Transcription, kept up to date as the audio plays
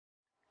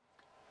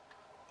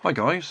Hi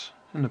guys,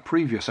 in the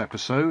previous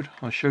episode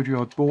I showed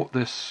you I'd bought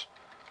this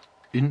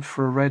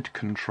infrared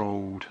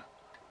controlled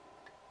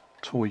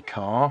toy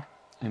car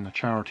in a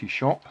charity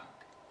shop,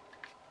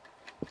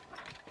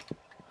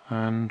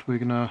 and we're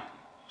going to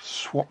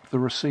swap the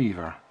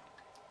receiver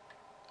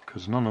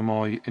because none of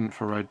my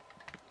infrared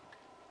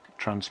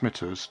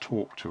transmitters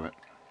talk to it.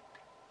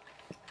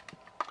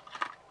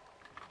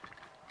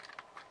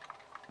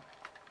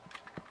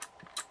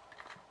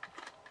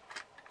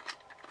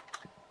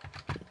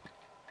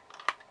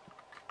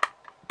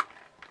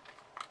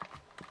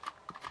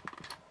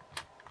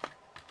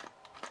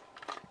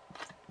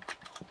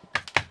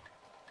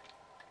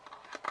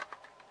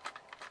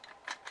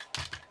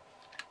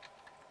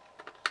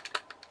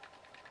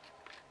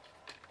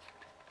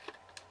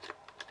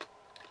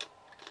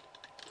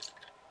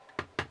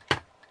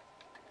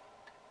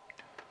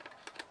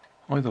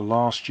 Either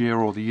last year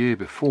or the year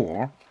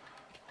before,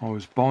 I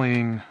was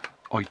buying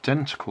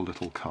identical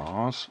little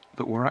cars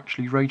that were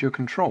actually radio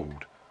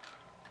controlled,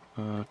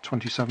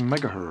 27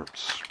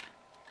 megahertz,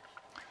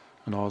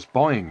 and I was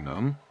buying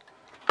them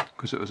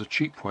because it was a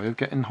cheap way of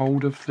getting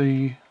hold of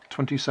the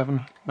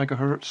 27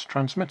 megahertz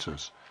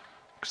transmitters,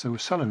 because they were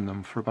selling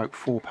them for about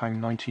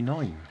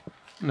 £4.99,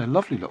 and they're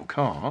lovely little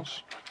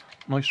cars,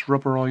 nice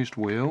rubberized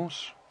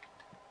wheels,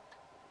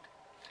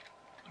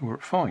 they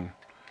work fine.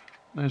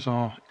 There's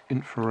our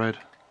infrared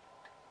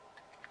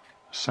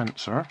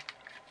sensor.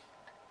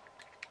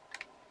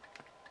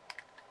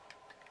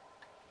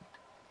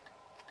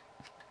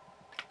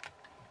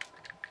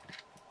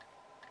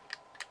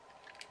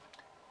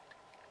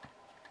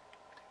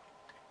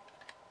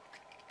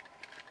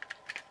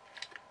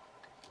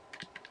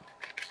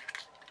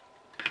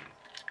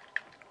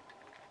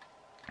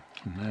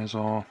 And there's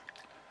our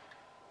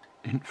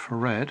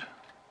infrared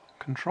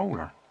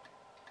controller.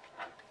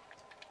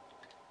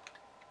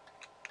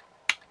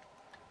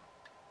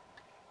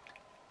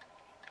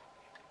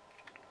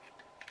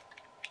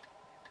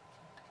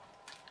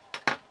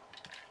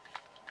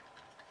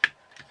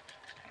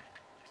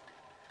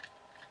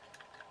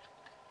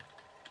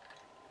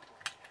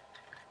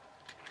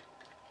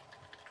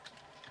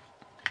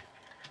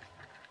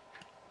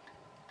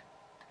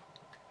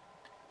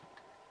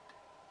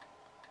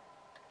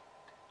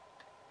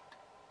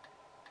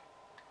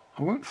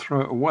 I won't throw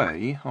it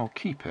away, I'll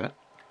keep it,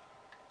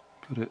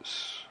 but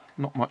it's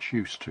not much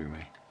use to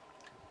me.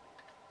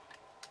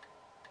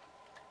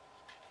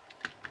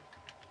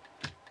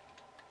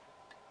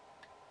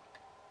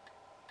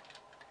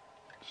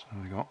 So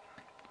we got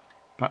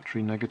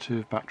battery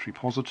negative, battery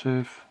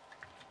positive,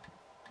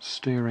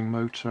 steering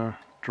motor,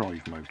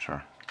 drive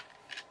motor.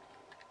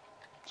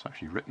 It's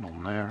actually written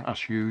on there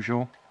as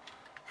usual.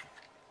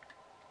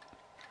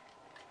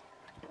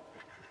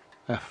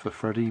 F for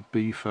Freddy,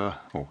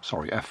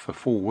 F for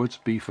forwards,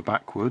 B for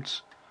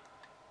backwards,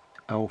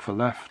 L for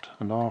left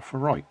and R for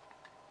right.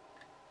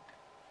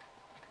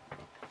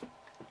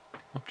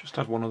 I've just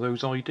had one of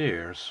those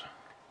ideas.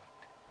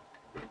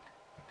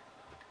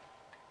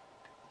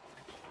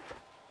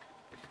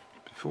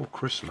 Before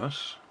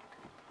Christmas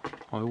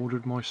I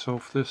ordered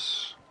myself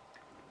this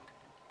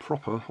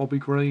proper hobby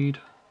grade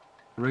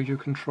radio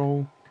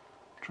control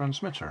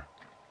transmitter,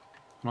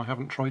 and I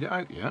haven't tried it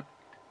out yet.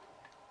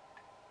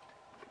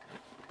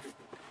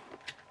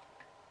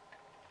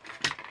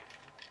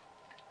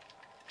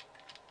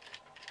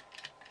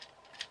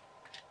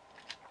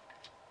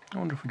 I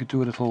wonder if we could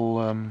do a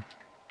little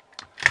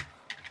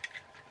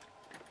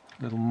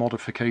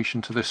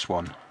modification to this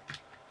one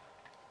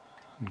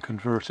and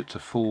convert it to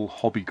full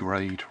hobby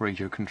grade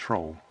radio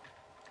control.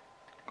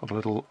 Got a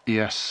little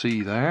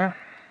ESC there.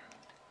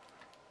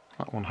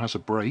 That one has a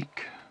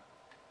brake.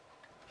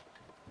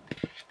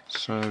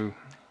 So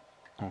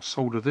I'll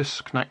solder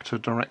this connector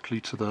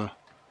directly to the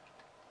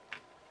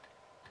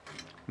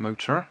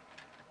motor.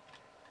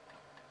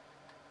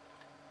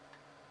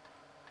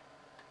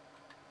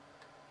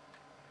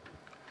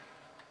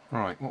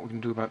 Right, what we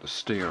can do about the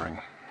steering.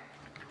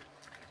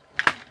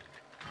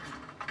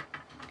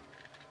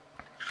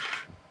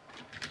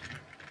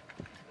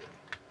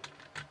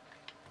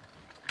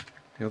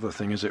 The other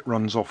thing is it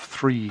runs off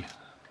 3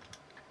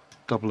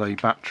 AA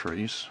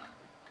batteries,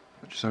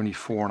 which is only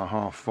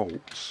 4.5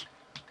 volts.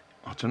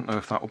 I don't know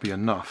if that will be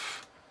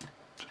enough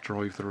to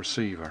drive the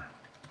receiver.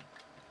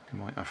 We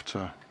might have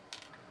to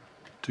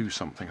do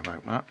something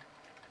about that.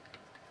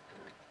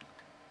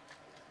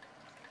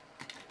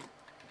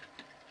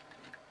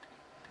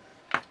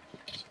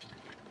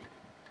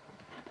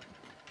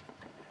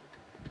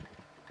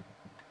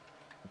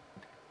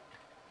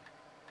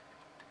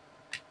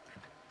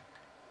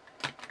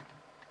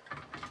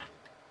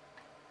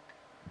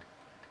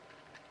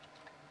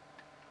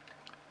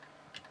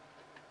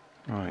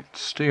 Right,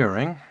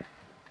 steering.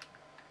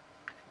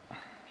 We're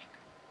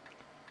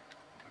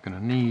going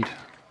to need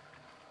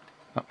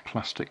that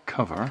plastic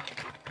cover,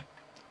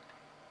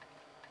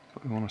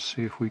 but we want to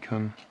see if we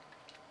can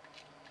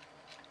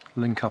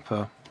link up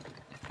a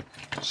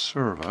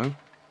servo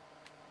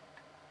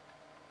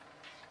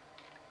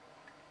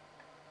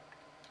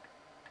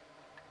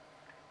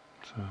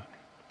to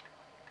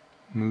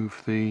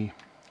move the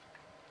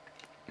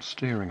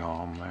steering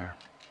arm there.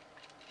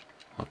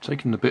 I've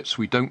taken the bits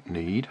we don't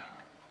need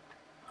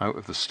out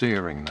of the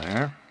steering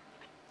there.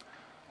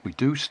 We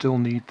do still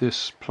need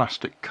this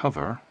plastic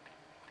cover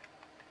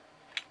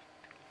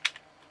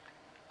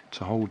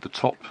to hold the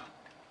top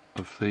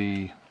of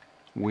the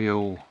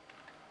wheel.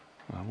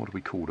 What do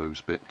we call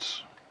those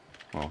bits?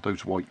 Well,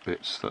 those white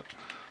bits that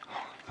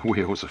the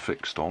wheels are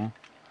fixed on.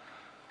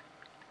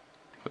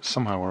 But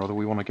somehow or other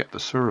we want to get the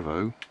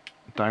servo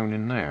down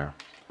in there.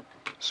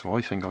 So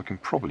I think I can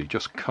probably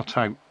just cut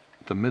out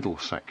the middle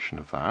section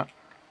of that,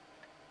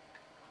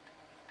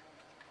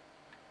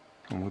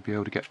 and we'll be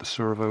able to get the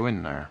servo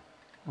in there.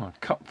 I've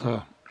cut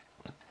the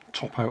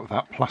top out of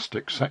that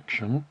plastic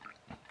section,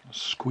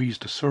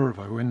 squeezed the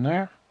servo in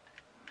there,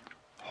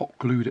 hot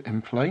glued it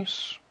in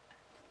place.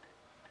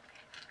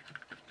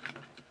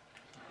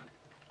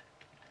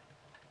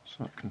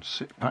 So it can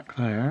sit back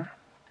there.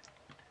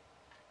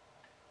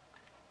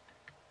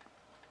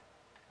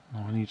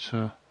 Now I need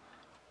to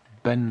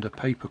bend a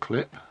paper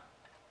clip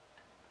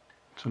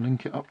to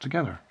link it up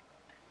together.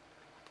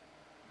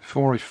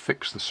 Before I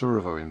fix the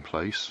servo in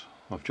place,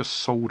 I've just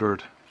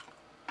soldered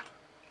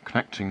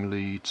connecting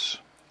leads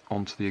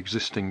onto the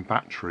existing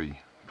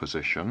battery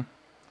position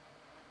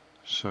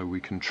so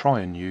we can try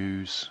and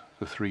use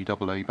the 3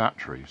 AA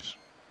batteries.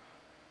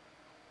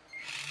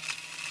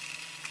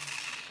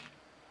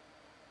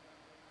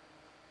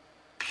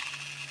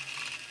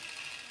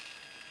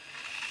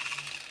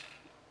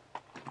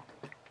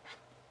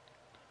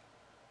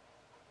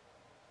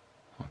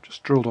 I've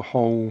just drilled a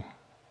hole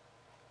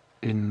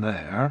in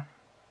there,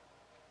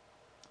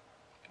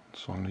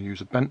 so I'm going to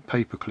use a bent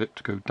paper clip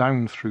to go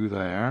down through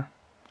there,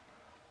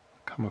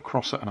 come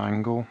across at an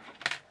angle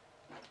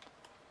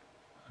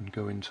and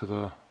go into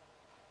the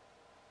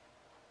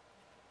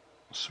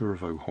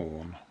servo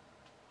horn.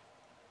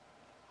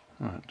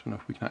 Right, don't know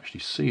if we can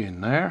actually see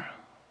in there.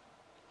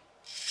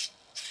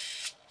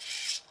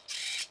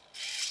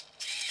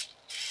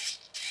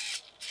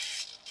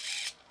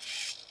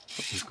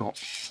 But we've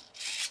got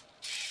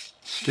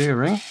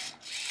steering.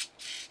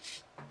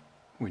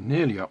 We're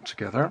nearly up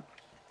together.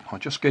 I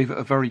just gave it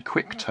a very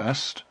quick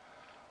test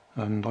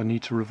and I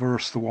need to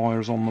reverse the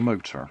wires on the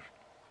motor.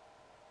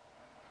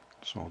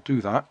 So I'll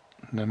do that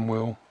and then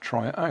we'll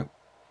try it out.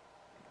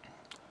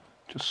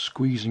 Just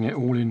squeezing it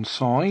all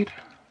inside.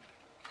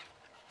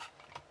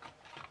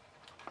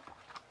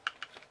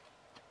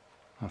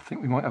 I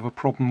think we might have a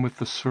problem with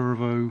the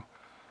servo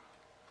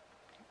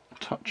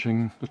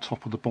touching the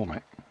top of the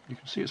bonnet. You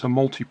can see it's a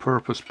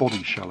multi-purpose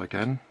body shell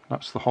again.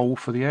 That's the hole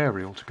for the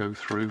aerial to go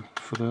through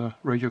for the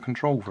radio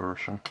control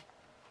version.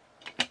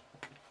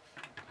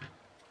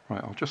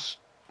 Right, I'll just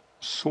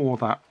saw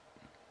that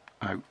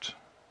out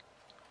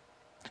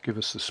to give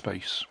us the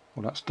space.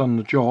 Well, that's done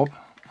the job.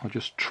 I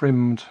just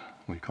trimmed,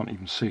 well, you can't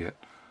even see it,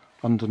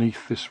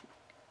 underneath this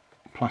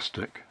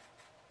plastic.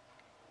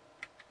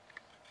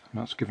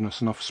 And that's given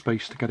us enough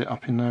space to get it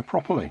up in there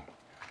properly.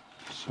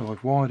 So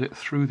I've wired it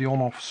through the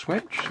on-off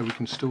switch so we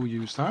can still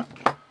use that.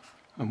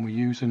 And we're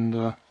using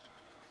the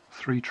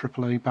 3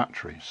 AAA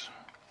batteries.